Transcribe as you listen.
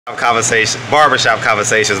Barbershop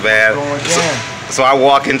conversations, man. So I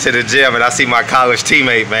walk into the gym and I see my college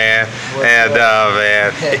teammate, man.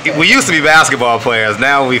 Man, we used to be basketball players.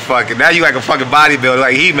 Now we now you like a fucking bodybuilder,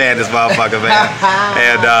 like He-Man, this motherfucker, man.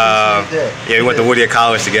 And yeah, we went to Whittier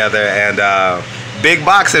College together, and big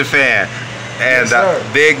boxing fan. And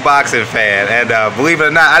big boxing fan, and believe it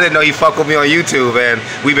or not, I didn't know he fucked with me on YouTube, and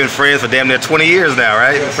we've been friends for damn near 20 years now,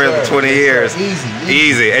 right? Yes, friends for 20 years.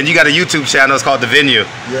 Easy. And you got a YouTube channel, it's called The Venue,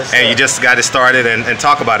 and you just got it started, and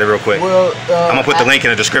talk about it real quick. Well, I'm gonna put the link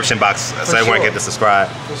in the description box so everyone can get to subscribe.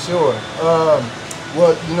 For sure.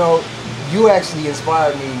 Well, you know, you actually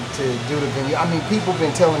inspired me to do The Venue. I mean, people have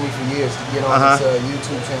been telling me for years to get on this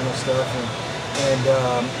YouTube channel stuff, and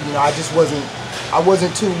you know, I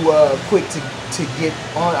wasn't too quick to get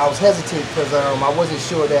on. I was hesitant because I wasn't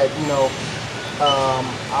sure that, you know,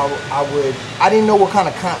 I didn't know what kind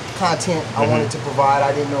of content I wanted to provide.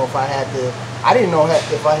 I didn't know if I had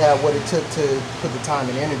what it took to put the time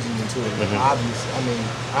and energy into it.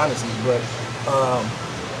 Honestly, but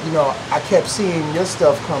you know, I kept seeing your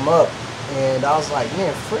stuff come up, and I was like,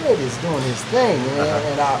 man, Fred is doing his thing,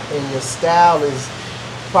 man, and your style is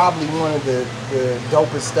probably one of the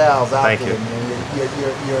dopest styles out there, man. Your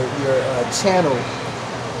channel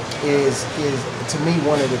is to me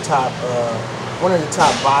one of the top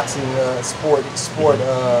boxing sport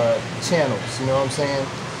channels. You know what I'm saying?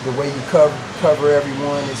 The way you cover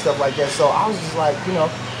everyone and stuff like that. So I was just like, you know,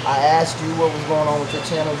 I asked you what was going on with your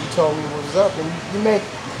channel. You told me what was up, and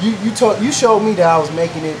you showed me that I was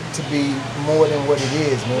making it to be more than what it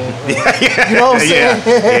is, man. You know what I'm saying?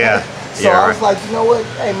 Yeah. So I was like, you know what?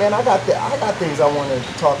 Hey, man, I got things I want to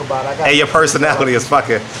talk about. Hey, your personality is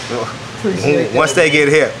fucking. Once they get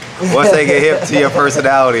hip to your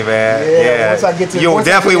personality, man. Yeah. Once I get to, you're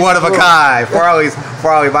definitely one of a kind. Farley's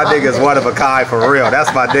my nigga is one of a kind for real.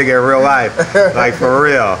 That's my nigga in real life, like for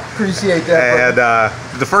real. Appreciate that.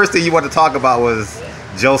 And the first thing you want to talk about was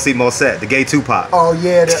Josie Mosset, the gay Tupac. Oh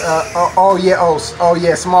yeah,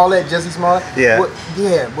 Smollett, Jesse Smollett. Yeah.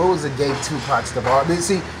 What was the gay Tupac stuff?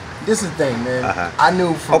 See, this is the thing, man. I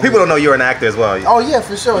knew. People don't know you're an actor as well. Oh yeah,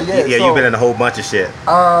 for sure. Yeah. Yeah, you've been in a whole bunch of shit.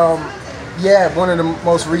 Yeah, one of the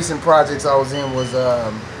most recent projects I was in was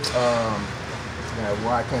well,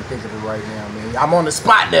 I can't think of it right now, man. I'm on the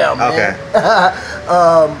spot now, man. Okay.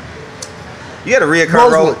 You had a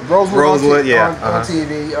reoccurring Rosewood, yeah, on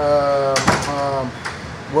TV.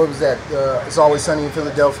 What was that? It's Always Sunny in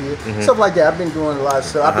Philadelphia. Stuff like that. I've been doing a lot of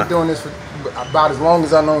stuff. I've been doing this for about as long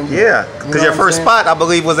as I've known you. Yeah, because your first spot, I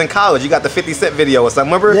believe, was in college. You got the 50 Cent video or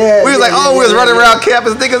something, remember? Yeah. We was we was running around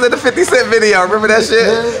campus, niggas in the 50 Cent video. Remember that shit?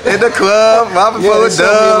 In the club, mopping full of dubs.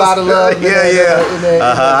 A lot of love.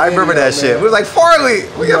 I remember that shit. We was like, Farley.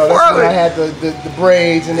 We got Farley. I had the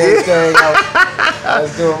braids and everything. I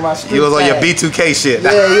was doing my street. You was on your B2K shit.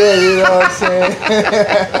 Yeah, you know what I'm saying?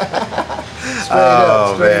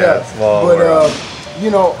 Straight up. But you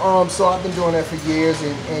know, so I've been doing that for years,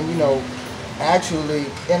 and you know, actually,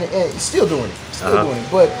 and still doing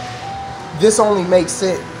it, But this only makes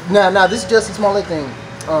sense now. This Jussie Smollett thing,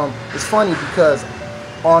 it's funny because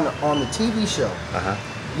on the TV show,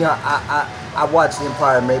 you know, I watched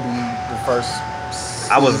Empire maybe the first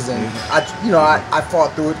season. I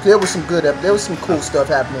fought through it. There was some cool stuff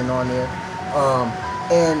happening on there,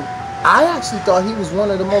 and I actually thought he was one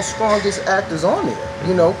of the most strongest actors on there.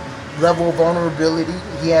 You know, level of vulnerability.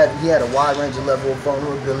 He had a wide range of level of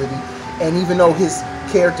vulnerability, and even though his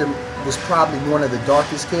character was probably one of the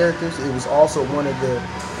darkest characters, it was also one of the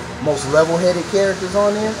most level-headed characters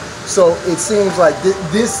on there. So it seems like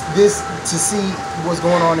this to see what's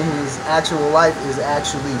going on in his actual life is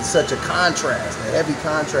actually such a contrast, a heavy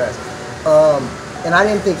contrast. And I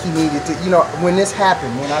didn't think he needed to. You know, when this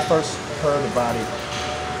happened, when I first heard about it.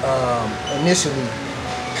 Initially,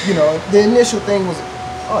 you know, the initial thing was,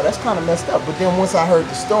 oh, that's kind of messed up. But then once I heard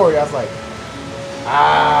the story, I was like,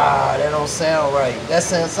 that don't sound right. That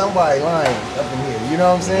sounds somebody lying up in here. You know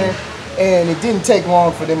what I'm saying? And it didn't take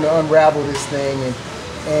long for them to unravel this thing.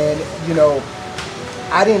 And you know,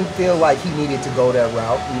 I didn't feel like he needed to go that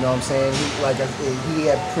route. You know what I'm saying?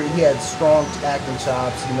 He had strong acting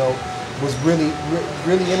chops. You know, was really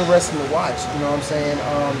interesting to watch. You know what I'm saying?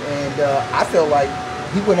 I felt like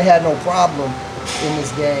he wouldn't have had no problem in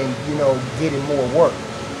this game, you know, getting more work.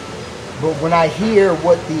 But when I hear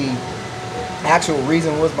what the actual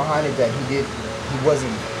reason was behind it, that he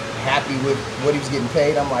wasn't happy with what he was getting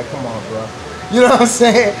paid, I'm like, come on, bro. You know what I'm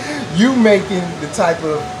saying? You making the type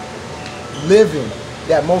of living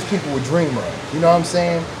that most people would dream of. You know what I'm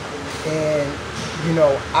saying? And, you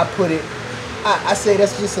know, I say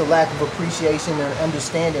that's just a lack of appreciation and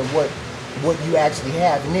understanding what you actually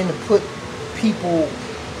have. And then to put people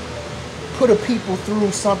put a people through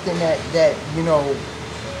something that you know,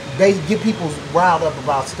 they get people riled up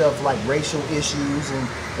about stuff like racial issues and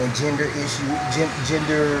gender issues,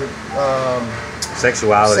 gender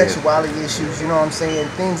sexuality issues, you know what I'm saying?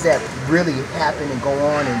 Things that really happen and go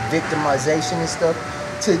on, and victimization and stuff.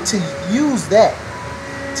 To use that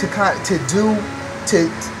to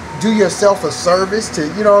do yourself a service, to,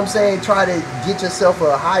 you know what I'm saying, try to get yourself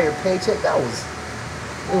a higher paycheck, it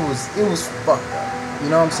was fucked up. You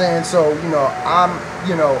know what I'm saying? So, you know, I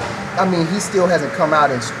mean, he still hasn't come out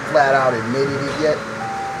and flat out admitted it yet.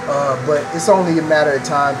 But it's only a matter of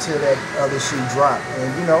time till that other shoe drop.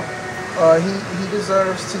 And, you know, he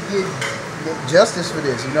deserves to get justice for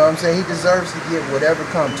this. You know what I'm saying? He deserves to get whatever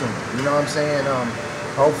comes to him. You know what I'm saying?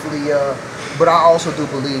 Hopefully, but I also do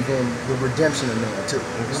believe in the redemption of man too.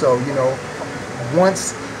 Mm-hmm. So, you know,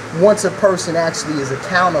 once a person actually is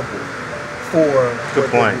accountable for good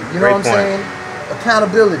point. You know what I'm saying?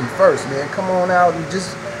 Accountability first, man. Come on out and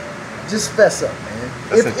just fess up, man.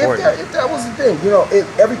 That's important. If that was the thing, you know,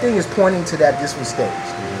 everything is pointing to that this was staged.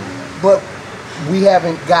 Mm-hmm. But we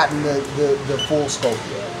haven't gotten the full scope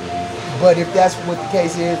yet. Mm-hmm. But if that's what the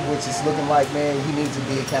case is, which is looking like, man, he needs to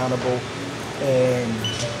be accountable and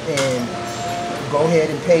go ahead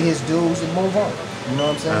and pay his dues and move on. You know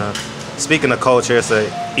what I'm saying? Speaking of culture, it's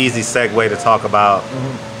an easy segue to talk about,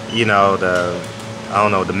 mm-hmm. you know, the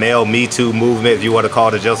male Me Too movement, if you want to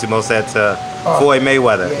call it, Josie Moset to Floyd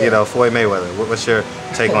Mayweather. Yeah. You know, Floyd Mayweather. What's your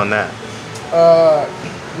take on that?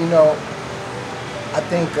 You know, I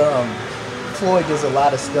think Floyd does a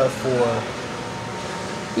lot of stuff for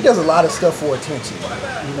attention.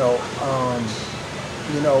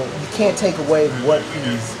 You know, you can't take away what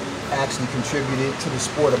he's actually contributed to the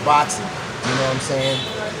sport of boxing. You know what I'm saying?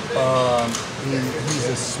 He's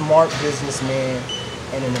a smart businessman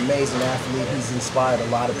and an amazing athlete. He's inspired a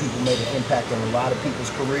lot of people, made an impact on a lot of people's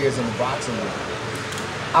careers in the boxing world.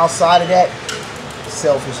 Outside of that,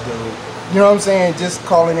 selfish dude. You know what I'm saying? Just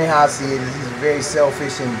calling it how I see it. He's very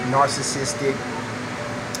selfish and narcissistic,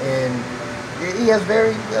 and he has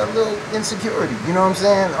very little insecurity. You know what I'm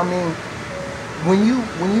saying? I mean, when you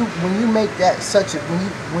make that such a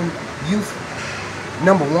when you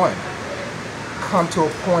number one come to a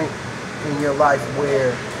point in your life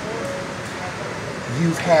where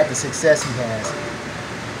you've had the success he has,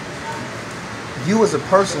 you as a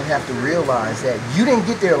person have to realize that you didn't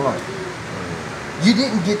get there alone. You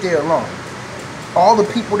didn't get there alone. All the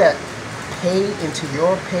people that pay into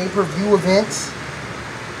your pay-per-view events,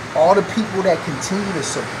 all the people that continue to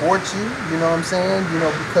support you, you know what I'm saying? You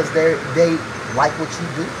know, because they like what you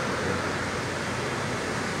do.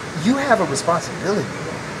 You have a responsibility.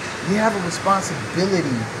 You have a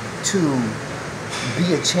responsibility to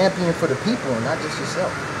be a champion for the people and not just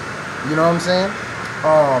yourself. You know what I'm saying?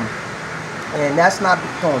 And that's not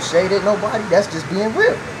throwing shade at nobody. That's just being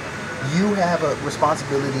real. You have a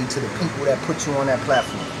responsibility to the people that put you on that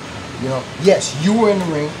platform. You know, yes, you were in the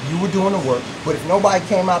ring, you were doing the work, but if nobody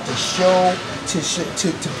came out to show, to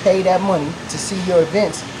pay that money to see your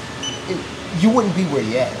events, you wouldn't be where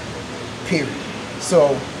you're at, period.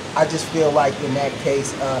 So I just feel like in that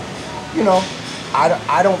case, you know, I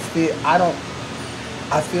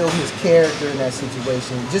feel his character in that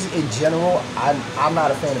situation, just in general, I'm not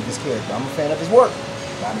a fan of his character. I'm a fan of his work,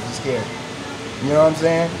 not of his character. You know what I'm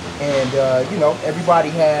saying? And, you know, everybody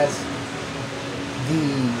has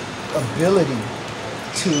the ability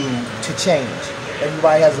to change.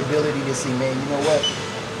 Everybody has the ability to see, man, you know what?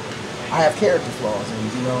 I have character flaws,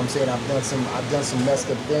 and you know what I'm saying, I've done some messed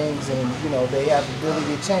up things, and you know, they have the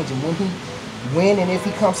ability to change. And when and if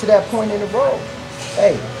he comes to that point in the road,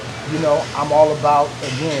 hey, you know, I'm all about,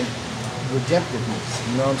 again, redemptiveness,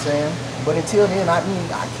 you know what I'm saying? But until then, I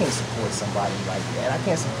mean, I can't support somebody like that. I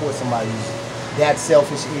can't support somebody who's that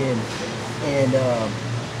selfish and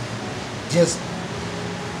just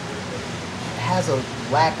has a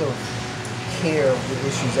lack of care of the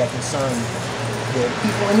issues that concern the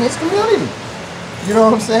people in his community. You know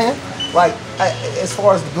what I'm saying? Like, as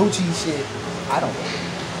far as the Gucci shit, I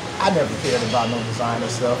never cared about no designer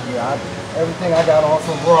stuff. You know, everything I got on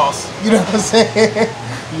from Ross. You know what I'm saying?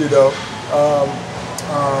 You know,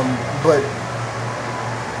 but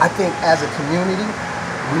I think as a community,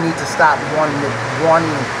 we need to stop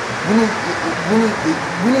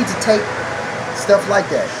we need to take stuff like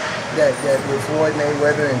that with Floyd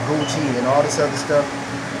Mayweather and Gucci and all this other stuff.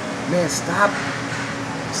 Man, stop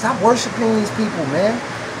worshiping these people, man.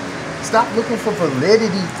 Stop looking for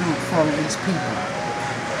validity from these people.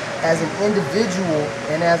 As an individual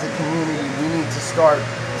and as a community, we need to start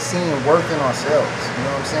seeing worth in ourselves. You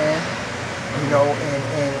know what I'm saying? You know,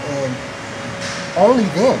 and only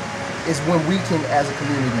then is when we can, as a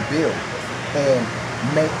community, build. and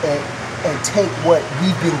make and take what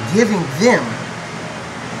we've been giving them,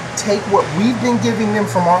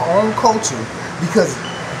 from our own culture, because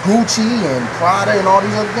Gucci and Prada and all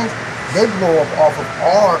these other things, they blow up off of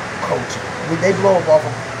our culture. They blow up off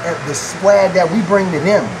of the swag that we bring to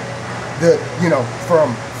them.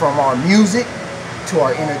 From our music to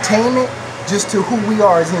our entertainment, just to who we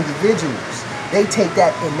are as individuals. They take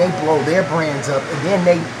that and they blow their brands up, and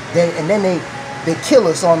then they kill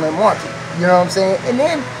us on the market. You know what I'm saying? And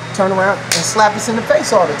then turn around and slap us in the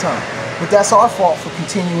face all the time. But that's our fault for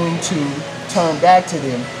continuing to turn back to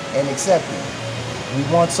them and accept them. We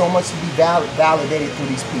want so much to be validated through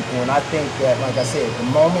these people, and I think that, like I said, the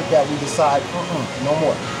moment that we decide, no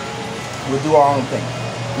more, we'll do our own thing.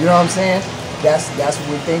 You know what I'm saying? That's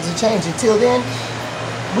when things will change. Until then,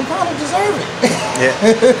 we kind of deserve it. Yeah,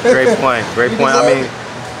 great point. Great point. I mean,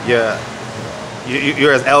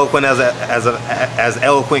 you're as eloquent as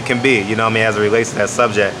eloquent can be. You know what I mean, as it relates to that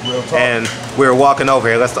subject. Real talk. And we were walking over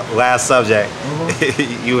here. Last subject.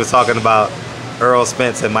 Mm-hmm. You was talking about Earl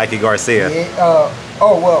Spence and Mikey Garcia. Yeah.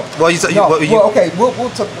 Okay. We'll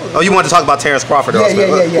talk. Oh, you wanted to talk about Terrence Crawford, Earl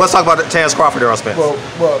Spence? Yeah. Let's talk about Terrence Crawford, Earl Spence.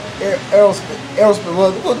 Errol Spence.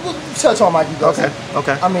 We'll touch on Mikey Garcia.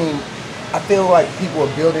 Okay. I mean, I feel like people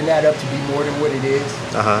are building that up to be more than what it is.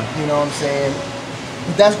 You know what I'm saying?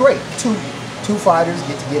 But that's great. Two fighters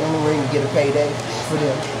get in the ring and get a payday for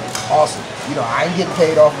them. Awesome. You know, I ain't getting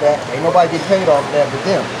paid off of that. Ain't nobody getting paid off of that but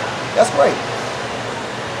them. That's great.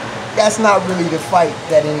 That's not really the fight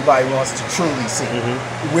that anybody wants to truly see.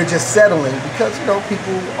 We're just settling because,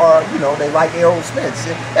 people are, they like Errol Spence.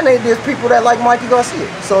 And there's people that like Mikey Garcia.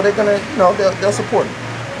 So they're going to, they'll support him.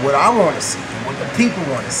 What I want to see, what the people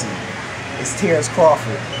want to see, is Terrence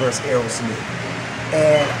Crawford versus Errol Smith.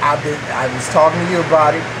 And I was talking to you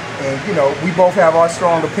about it. And, we both have our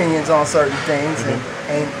strong opinions on certain things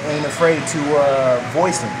and ain't afraid to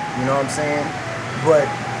voice them. You know what I'm saying? But,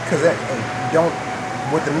 because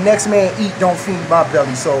what the next man eat don't feed my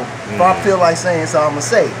belly. So if I feel like saying so, I'm going to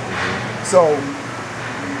say it. So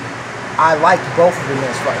I like both of them in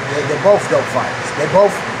this fight. They're both dope fighters. They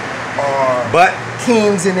both are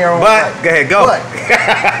kings in their own right. Go ahead, go.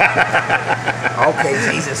 Okay,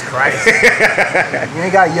 Jesus Christ. You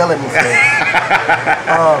ain't got to yell at me for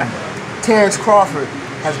that. Terrence Crawford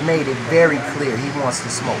has made it very clear he wants to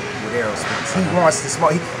smoke with Errol Spence. He wants to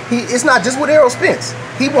smoke. It's not just with Errol Spence.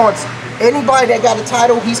 He wants anybody that got a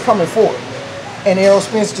title, he's coming for it. And Errol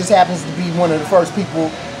Spence just happens to be one of the first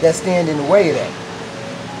people that stand in the way of that.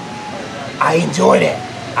 I enjoy that.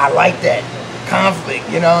 I like that conflict,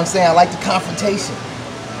 you know what I'm saying? I like the confrontation.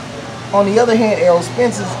 On the other hand, Errol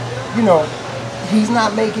Spence is, he's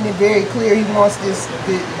not making it very clear he wants the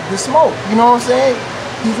smoke. You know what I'm saying?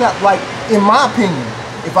 He's not, like, in my opinion,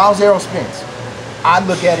 if I was Errol Spence, I'd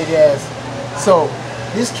look at it as, so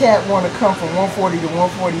this cat want to come from 140 to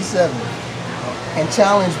 147 and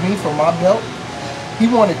challenge me for my belt. He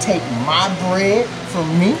want to take my bread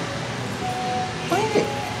from me. Bring it.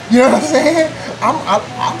 You know what I'm saying?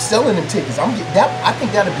 I'm selling them tickets. I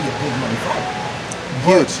think that'd be a big money fight.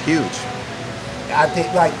 Huge. I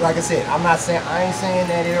think, like I said, I ain't saying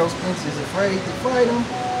that Errol Spence is afraid to fight him,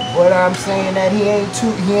 but I'm saying that he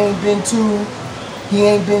ain't been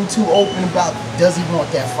too open about does he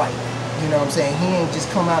want that fight. You know what I'm saying? He ain't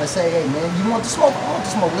just come out and say, hey man, you want the smoke? I want the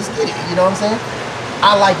smoke. Let's get it. You know what I'm saying?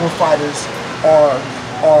 I like when fighters are.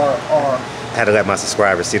 I had to let my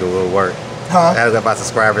subscribers see the little work. Huh? I had to let my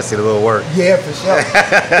subscribers see the little work. Yeah, for sure.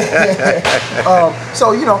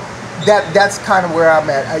 So that's kind of where I'm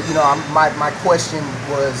at. My question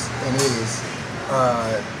was and is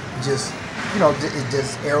just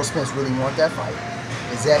does Errol Spence really want that fight?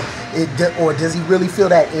 Is that it, or does he really feel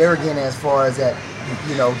that arrogant as far as that?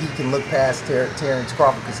 He can look past Terrence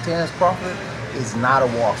Crawford, because Terrence Crawford is not a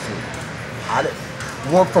walkthrough.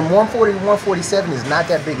 From 140 to 147 is not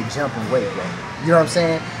that big a jump in weight, bro. You know what I'm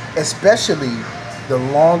saying? Especially the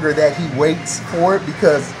longer that he waits for it,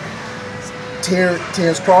 because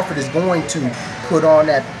Terrence Crawford is going to put on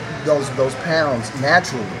those pounds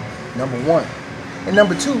naturally. Number one. And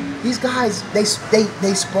number two, these guys they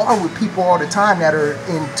spar with people all the time that are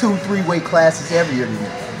in 2-3 weight classes heavier than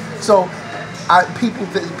them. So people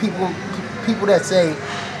that say,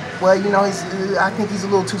 well, I think he's a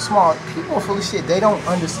little too small. People are full of shit. They don't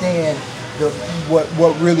understand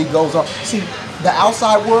what really goes on. See, the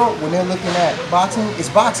outside world, when they're looking at boxing, it's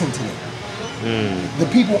boxing to them. The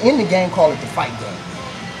people in the game call it the fight game.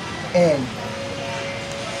 And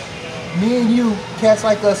me and you, cats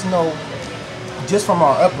like us, know just from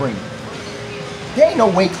our upbringing, there ain't no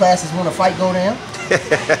weight classes when a fight go down.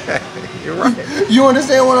 You're right. You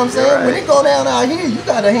understand what I'm saying? Right. When it go down out here, you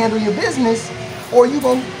gotta handle your business, or you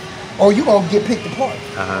gonna get picked apart.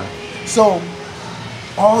 So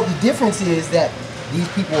all the difference is that these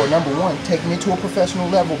people are, number one, taking it to a professional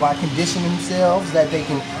level by conditioning themselves that they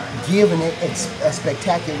can give a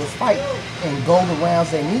spectacular fight and go the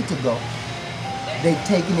rounds they need to go. They've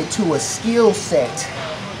taken it to a skill set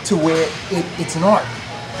to where it's an art,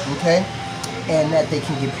 okay? And that they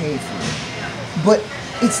can get paid for it. But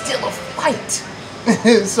it's still a fight.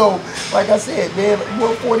 So, like I said, man,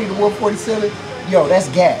 140 to 147, yo, that's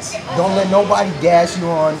gas. Don't let nobody gas you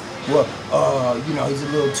on, well, you know, he's a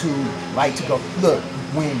little too light to go. Look,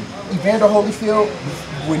 when Evander Holyfield,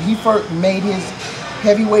 when he first made his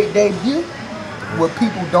heavyweight debut, what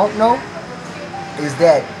people don't know is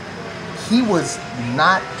that he was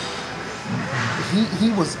not,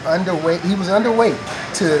 he was underweight. He was underweight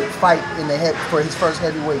to fight in the for his first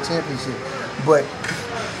heavyweight championship. But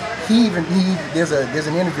there's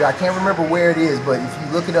an interview, I can't remember where it is, but if you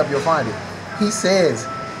look it up, you'll find it. He says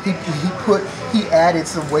he added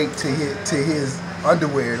some weight to his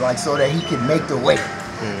underwear, like so that he could make the weight.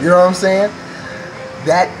 You know what I'm saying?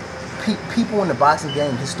 That people in the boxing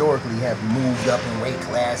game historically have moved up in weight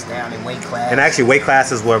class, down in weight class. And actually, weight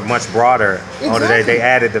classes were much broader. Exactly. They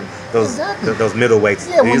added those middleweights.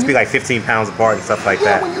 Yeah, they used to be like 15 pounds apart and stuff like yeah,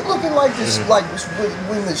 that. when you're looking like this, like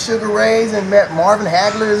when the Sugar Rays and Marvin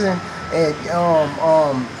Haglers and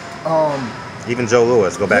even Joe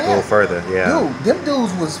Louis, go back a little further. Yeah. Dude, them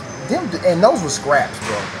dudes and those were scraps,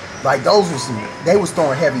 bro. Like those they was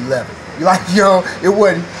throwing heavy leather. Like, you know, it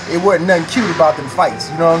wasn't nothing cute about them fights.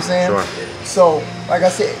 You know what I'm saying? Sure. So, like I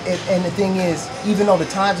said, and the thing is, even though the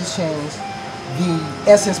times has changed, the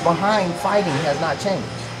essence behind fighting has not changed.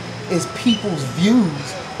 It's people's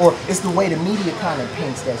views, or it's the way the media kind of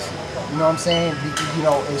paints that shit. You know what I'm saying? You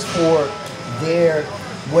know, it's for their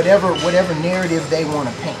whatever narrative they want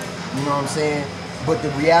to paint. You know what I'm saying? But the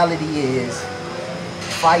reality is,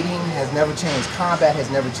 fighting has never changed. Combat has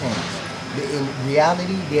never changed. In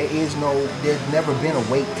reality, there's never been a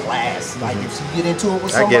weight class. Like if you get into it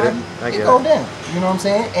with somebody, it go down. You know what I'm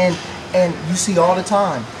saying? And you see all the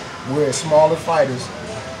time where smaller fighters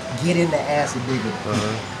get in the ass of bigger people.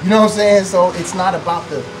 You know what I'm saying? So it's not about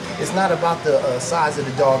the size of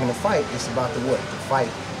the dog in the fight. It's about the fight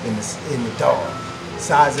in the dog.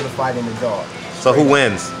 Size of the fight in the dog. So who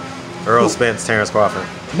wins? Earl Spence, Terrence Crawford.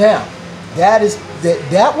 Now, that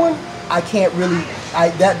one I can't really.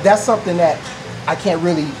 That's something that I can't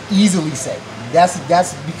really easily say. That's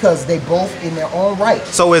because they both in their own right.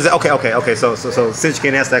 So is it okay? So since you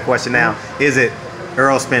can answer that question now, is it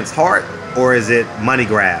Earl Spence's heart or is it money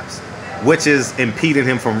grabs? Which is impeding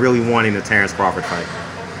him from really wanting the Terrence Crawford fight?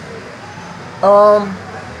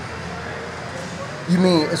 You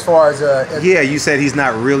mean as far as yeah, you said he's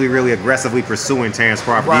not really aggressively pursuing Terrence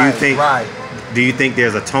Crawford. Right, do you think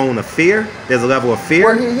there's a tone of fear? There's a level of fear,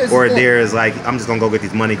 or there's like, I'm just gonna go get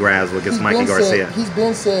these money grabs against Mikey Garcia? He's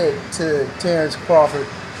been said to Terrence Crawford,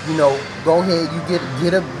 you know, go ahead, you get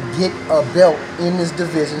a belt in this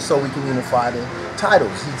division so we can unify the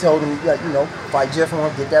titles. He told him, like, you know, fight Jeff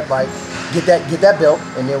Horn, get that belt,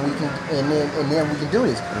 and then we can do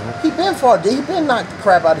this. He been knocked the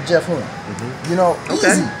crap out of Jeff Horn. You know,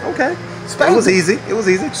 easy. Okay. It was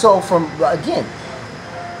easy. So again,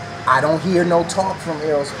 I don't hear no talk from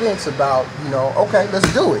Errol Spence about, you know, okay, let's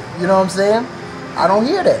do it. You know what I'm saying? I don't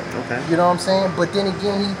hear that. Okay. You know what I'm saying? But then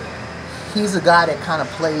again, he's a guy that kind of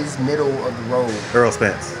plays middle of the road. Earl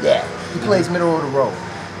Spence. Yeah, he plays middle of the road.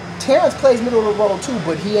 Terrence plays middle of the road too,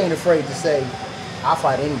 but he ain't afraid to say, I'll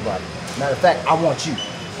fight anybody. Matter of fact, I want you.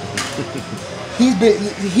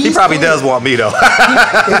 He probably does want me though.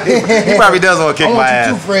 He probably does want to kick my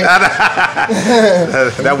ass.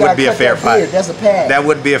 Too, that wouldn't be a fair fight. That's a pad. That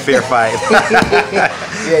wouldn't be a fair fight.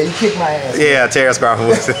 Yeah, you kick my ass. Yeah, Terrence Crawford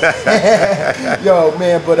was. Yo,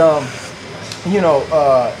 man, but you know,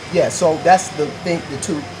 yeah. So that's the thing.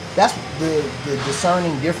 That's the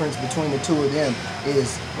discerning difference between the two of them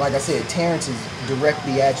is, like I said, Terrence is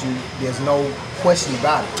directly at you. There's no question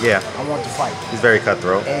about it. Yeah. I want to fight. He's very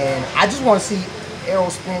cutthroat. And I just want to see Errol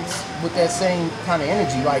Spence with that same kind of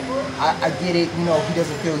energy. Like, I get it, you know, he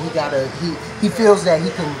doesn't feel he feels that he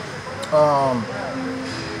can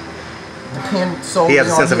depend solely on his skills. He has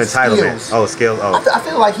a sense of entitlement. Skills. Oh, skills. Oh. I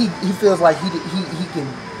feel like he feels like he can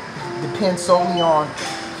depend solely on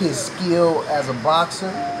his skill as a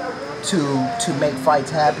boxer to make fights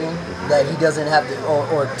happen, that he doesn't have to,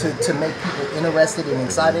 or to make people interested and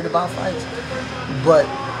excited about fights. But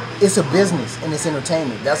it's a business and it's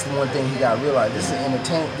entertainment. That's the one thing he got to realize. This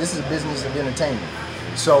is a business of entertainment.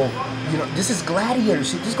 So, you know, this is gladiator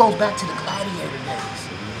shit. This goes back to the gladiator days.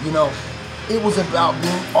 You know, it was about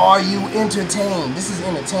being, are you entertained? This is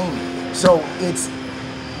entertainment. So it's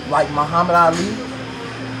like Muhammad Ali.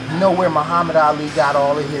 You know where Muhammad Ali got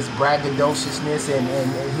all of his braggadociousness and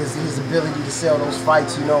his ability to sell those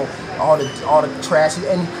fights, you know, all the trash,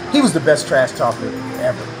 and he was the best trash talker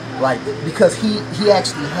ever. Like, because he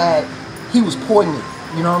actually he was poignant,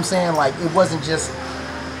 you know what I'm saying? Like, it wasn't just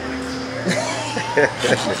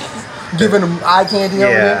giving him eye candy.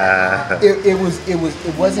 Yeah.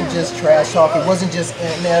 It wasn't just trash talk. It wasn't just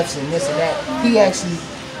NFs and this and that. He actually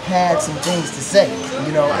had some things to say,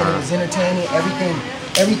 you know, and it was entertaining.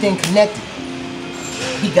 Everything connected.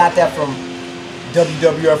 He got that from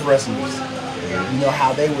WWF wrestlers. You know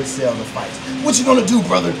how they would sell the fights. What you gonna do,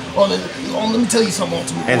 brother? Let me tell you something.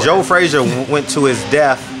 And Joe Frazier went to his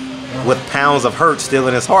death with pounds of hurt still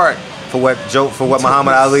in his heart for what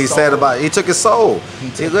Muhammad Ali said about it. He took his soul. He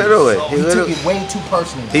took it way too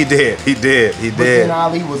personally. He did. But then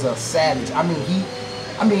Ali was a savage. I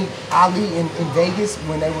mean, Ali in Vegas,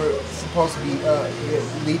 when they were supposed to be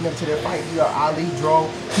leading up to their fight, you know, Ali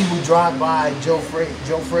he would drive by Joe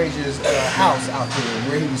Frazier's house out there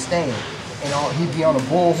where he was staying. And he'd be on a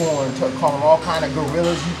bullhorn calling all kind of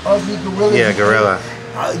gorillas, you ugly gorilla. Yeah, gorilla.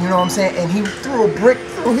 You know what I'm saying? And he threw a brick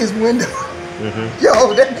through his window. Mm-hmm.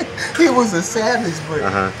 Yo, he was a savage, but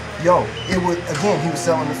yo, he was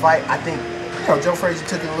selling the fight. I think, you know, Joe Frazier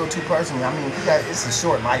took it a little too personally. I mean, it's a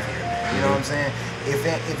short life here, man. You know what I'm saying?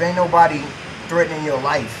 If ain't nobody threatening your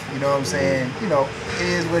life, you know what I'm saying? You know, it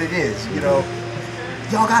is what it is. You know,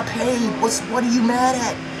 y'all got paid. What are you mad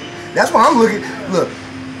at? That's what I'm looking. Look,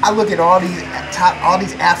 I look at all these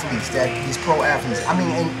athletes, these pro athletes. I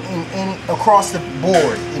mean, in across the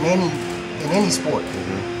board in any sport.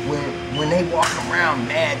 When they walk around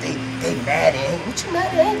mad, they mad and angry. What you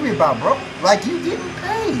mad and angry about, bro? Like, you getting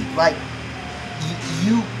paid. Like,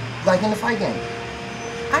 you like in the fight game.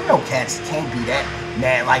 I know cats can't be that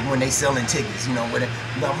mad like when they selling tickets, you know, I'm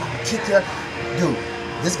gonna kick your dude.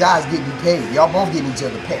 This guy's getting paid. Y'all both getting each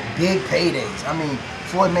other paid. Big paydays. I mean,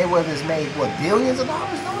 Floyd Mayweather's made billions of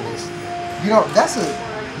dollars doing this? You know,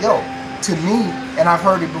 to me, and I've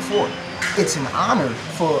heard it before, it's an honor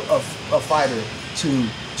for a fighter to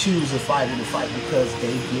choose a fighter to fight because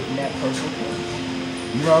they getting that person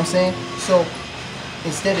paid. You know what I'm saying? So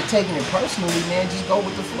instead of taking it personally, man, just go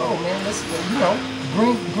with the flow, man. Let's, you know,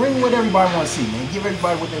 bring what everybody wants to see, man. Give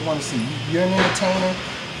everybody what they want to see. You're an entertainer.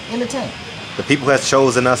 Entertain. The people has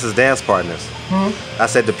chosen us as dance partners. I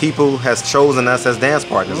said the people has chosen us as dance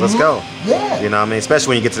partners. Let's go. Yeah. You know what I mean? Especially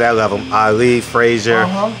when you get to that level. Ali, Frazier,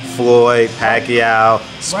 Floyd, Pacquiao,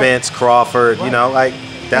 Spence, Crawford. You know, like,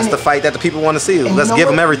 that's the fight that the people want to see. Let's give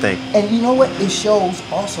them everything. And you know what? It shows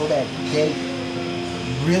also that they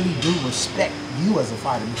really do respect you as a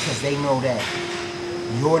fighter because they know that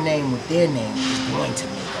your name with their name is going to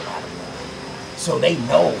make a lot of money. So they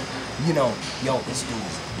know, you know, yo, this dude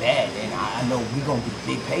is bad, and I know we're going to get a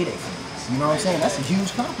big payday for this. You know what I'm saying? That's a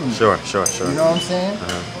huge compliment. Sure. You know what I'm saying?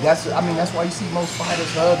 That's why you see most fighters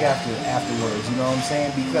hug afterwards. You know what I'm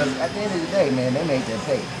saying? Because at the end of the day, man, they made that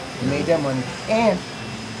pay. They made that money. And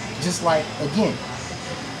just like, again,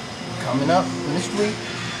 coming up in the street,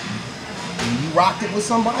 when you rocked it with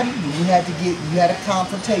somebody, when you had a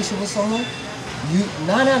confrontation with someone,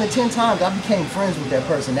 9 out of 10 times I became friends with that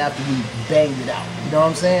person after we banged it out. You know what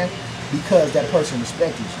I'm saying? Because that person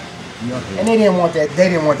respected you. You know? And they didn't want that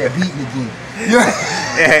beating again.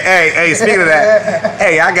 Hey, speaking of that,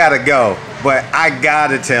 hey, I gotta go. But I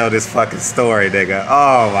gotta tell this fucking story, nigga.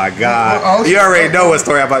 Oh my God. You already know what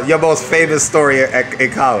story about. Your most famous story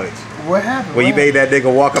in college. What happened? When you made that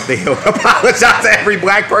nigga walk up the hill and apologize to every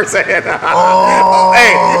black person. Hey,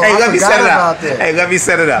 let me set it up. Hey, let me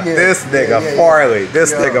set it up. Yeah, this nigga Farley.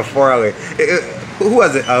 Nigga Farley. Who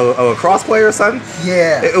was it? A lacrosse player or something?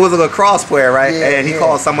 Yeah. It was a lacrosse player, right? Yeah, and he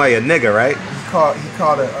called somebody a nigga, right? He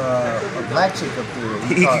called a black chick up there.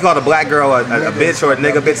 He called a black girl a bitch or a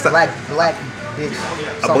nigga bitch. Black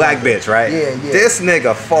bitch. A black bitch, right? Yeah. This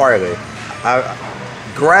nigga Farley, I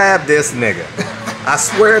grabbed this nigga. I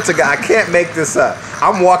swear to God, I can't make this up.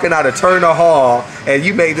 I'm walking out of Turner Hall, and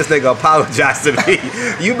you made this nigga apologize to me.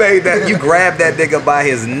 You grabbed that nigga by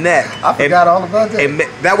his neck. I forgot all about that. And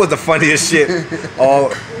that was the funniest shit.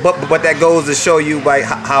 But that goes to show you like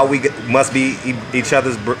how we must be each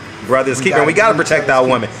other's brothers keeper. And we gotta protect our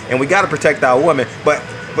women. And we gotta protect our women. But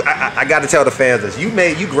But I got to tell the fans this. You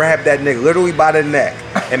grabbed that nigga literally by the neck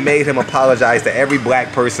and made him apologize to every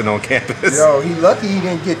black person on campus. Yo, he lucky he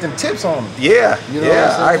didn't get them tips on him. Yeah, you know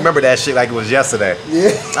yeah. I remember that shit like it was yesterday.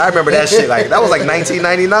 Yeah. I remember that shit like that was like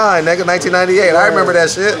 1999, nigga, 1998. I remember that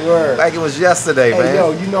shit like it was yesterday, man.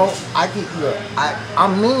 Yo, you know,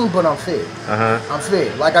 I'm mean, but I'm fair. I'm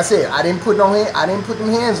fair. Like I said, I didn't put them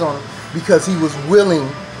hands on him because he was willing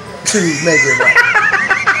to make it right.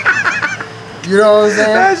 You know what I'm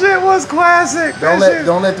saying? That shit was classic. Don't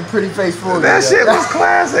let the pretty face fool you. That shit was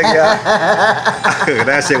classic, yo.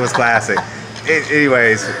 That shit was classic.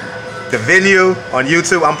 Anyways, the venue on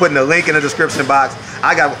YouTube, I'm putting the link in the description box.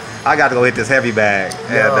 I got to go hit this heavy bag.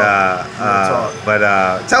 But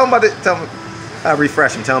tell them about it.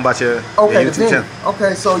 Refresh them. Tell them about your YouTube channel.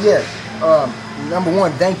 Okay, so yeah. Number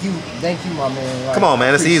one, thank you, my man. Like, come on,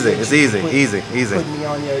 man, it's easy. Easy. Putting me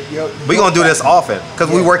on your we gonna do this often because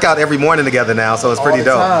we work out every morning together now, so it's pretty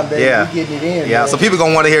dope. Time, baby. Yeah, we getting it in. Yeah, man. so people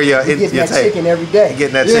gonna want to hear your getting your that tape. chicken every day.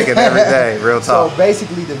 Getting that chicken every day. Real talk. So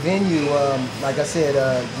basically, the venue, like I said,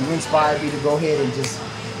 you inspired me to go ahead and just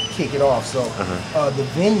kick it off. So the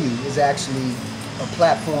venue is actually a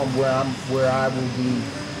platform where I will be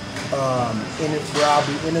where I'll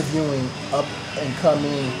be interviewing up and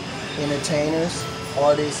coming entertainers,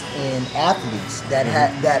 artists, and athletes that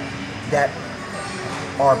that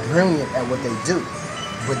are brilliant at what they do,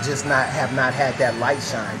 but just have not had that light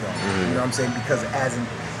shined on them. You know what I'm saying? Because as an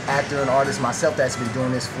actor and artist myself, that's been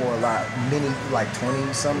doing this for like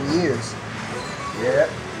 20-some years. Yeah,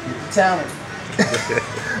 get the talent.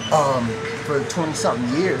 For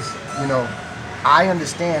 20-something years, you know, I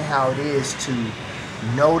understand how it is to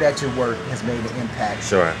know that your work has made an impact.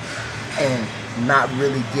 Sure. And not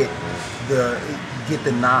really get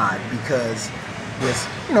the nod because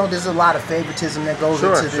there's a lot of favoritism that goes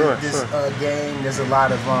into this game. There's a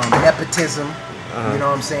lot of nepotism. You know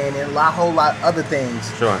what I'm saying, and a whole lot of other things.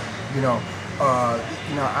 Sure. You know,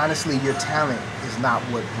 honestly, your talent is not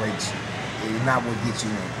what breaks you. It's not what gets you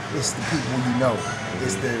in. It's the people you know.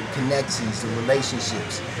 It's the connections, the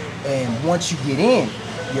relationships, and once you get in,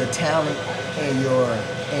 your talent and your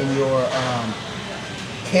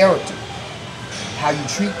character, how you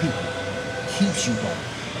treat people, keeps you going.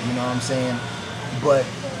 You know what I'm saying? But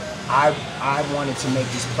I wanted to make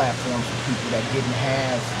this platform for people that didn't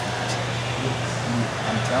have.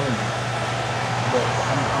 I'm telling you, but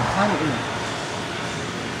I'm kind of in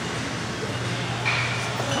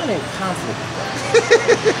conflict.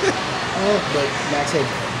 But Max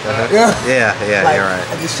Haven. Yeah, like, you're right.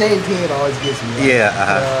 The shaved head always gets me. Right?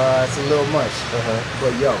 Yeah. It's a little much.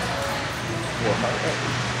 But yo,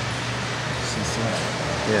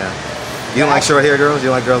 yeah. You don't like short hair girls? You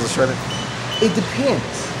don't like girls with short hair? It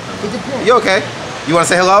depends. You okay? You want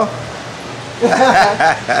to say hello?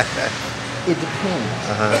 It depends.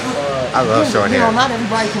 I love short hair. You know, not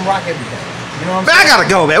everybody can rock everything. You know what I'm saying? Man, I gotta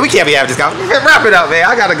go, man. We can't be having this conversation. Wrap it up, man.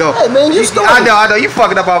 I gotta go. Hey, man, you started. I know. You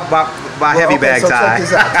fucking up my heavy bag tie. Check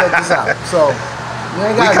this out. So,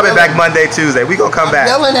 we coming back Monday, Tuesday. We gonna come back.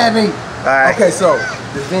 Yelling at me. All right. Okay, so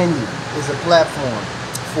the venue is a platform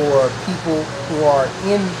for people who are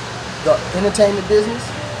in the entertainment business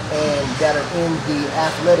and that are in the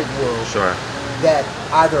athletic world. Sure. That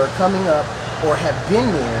either are coming up or have been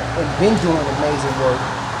there and been doing amazing work,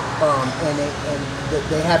 and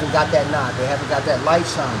they haven't got that nod. They haven't got that light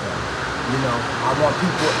shine on. You know, I want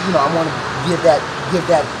people. You know, I want to give that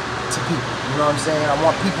to people. You know what I'm saying? I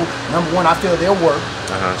want people. Number one, I feel their work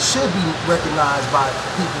should be recognized by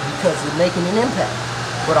people because they're making an impact.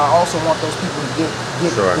 But I also want those people to get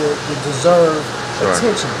the deserved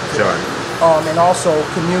attention. Sure. And also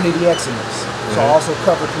community excellence. So I also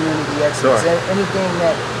cover community excellence. Anything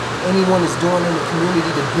that anyone is doing in the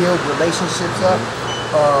community to build relationships up,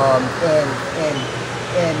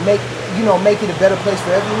 and make it a better place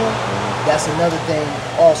for everyone. That's another thing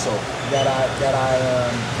also that I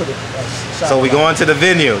put it. So we go into the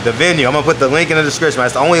venue. The venue. I'm gonna put the link in the description.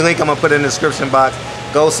 That's the only link I'm gonna put in the description box.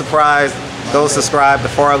 Go subscribe to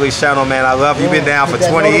Farley's channel, man. I love you. You've been down for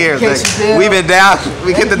 20 years, nigga. We've been down.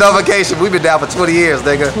 We get the notification. We've been down for 20 years,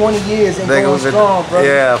 nigga. 20 years and going strong, brother.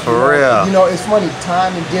 Yeah, for real. You know, it's funny.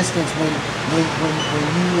 Time and distance when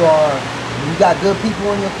you got good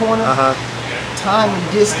people in your corner. Time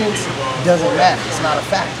and distance doesn't matter. It's not a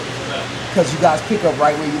factor because you guys pick up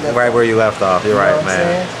right where you left off. Right where you left off. You're right,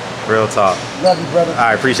 man. Real talk. Love you, brother. All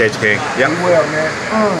right, appreciate you, King. Yep. You well, man.